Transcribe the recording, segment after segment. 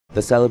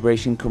The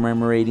celebration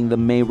commemorating the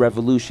May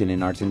Revolution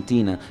in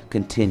Argentina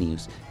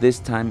continues, this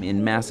time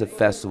in massive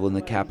festival in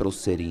the capital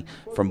city.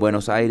 From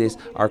Buenos Aires,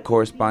 our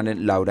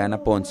correspondent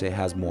Laurana Ponce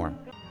has more.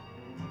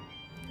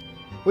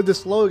 With the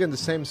slogan "The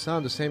Same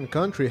Sound, the Same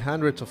Country,"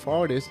 hundreds of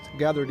artists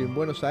gathered in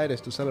Buenos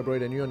Aires to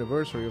celebrate a new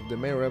anniversary of the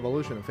May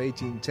Revolution of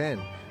 1810,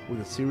 with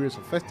a series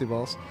of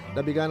festivals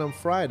that began on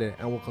Friday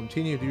and will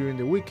continue during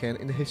the weekend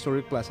in the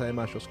historic Plaza de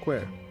Mayo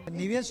Square.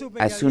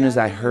 As soon as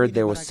I heard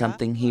there was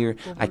something here,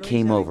 I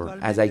came over,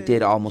 as I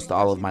did almost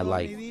all of my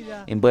life.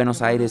 In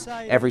Buenos Aires,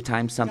 every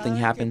time something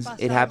happens,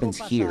 it happens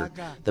here.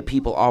 The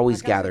people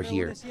always gather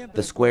here.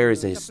 The square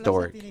is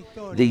historic.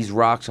 These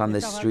rocks on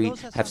this street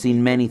have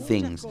seen many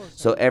things,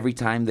 so every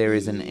time there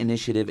is an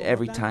initiative,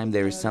 every time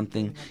there is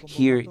something,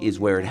 here is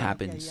where it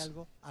happens.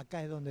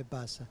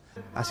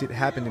 As it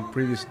happened in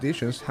previous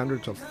editions,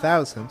 hundreds of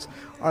thousands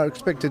are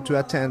expected to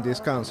attend these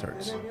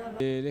concerts.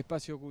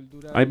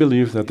 I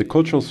believe that the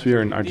cultural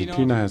sphere in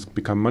Argentina has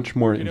become much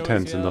more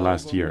intense in the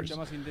last years.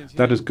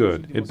 That is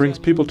good. It brings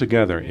people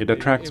together, it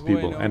attracts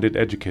people, and it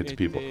educates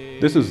people.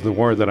 This is the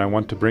war that I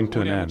want to bring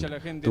to an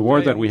end. The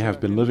war that we have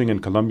been living in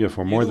Colombia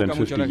for more than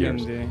 50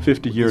 years.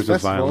 50 years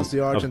of violence, the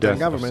of Argentine death, of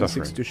government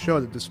suffering. seeks to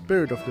show that the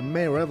spirit of the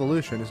May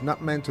Revolution is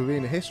not meant to be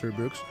in history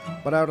books,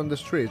 but out on the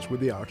streets with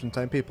the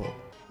Argentine people.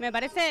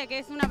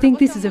 I think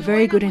this is a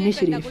very good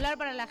initiative.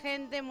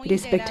 It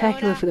is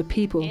spectacular for the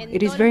people.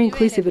 It is very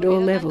inclusive at all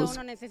levels,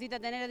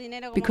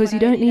 because you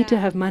don't need to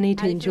have money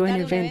to enjoy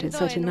an event at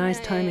such a nice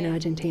time in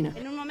Argentina,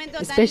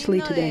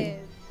 especially today.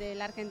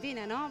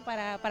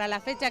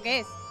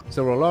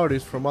 Several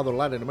artists from other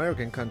Latin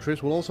American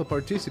countries will also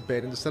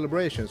participate in the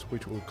celebrations,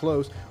 which will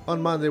close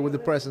on Monday with the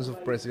presence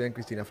of President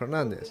Cristina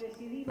Fernández.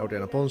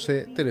 Laurana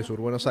Ponce, Telesur,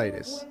 Buenos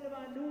Aires.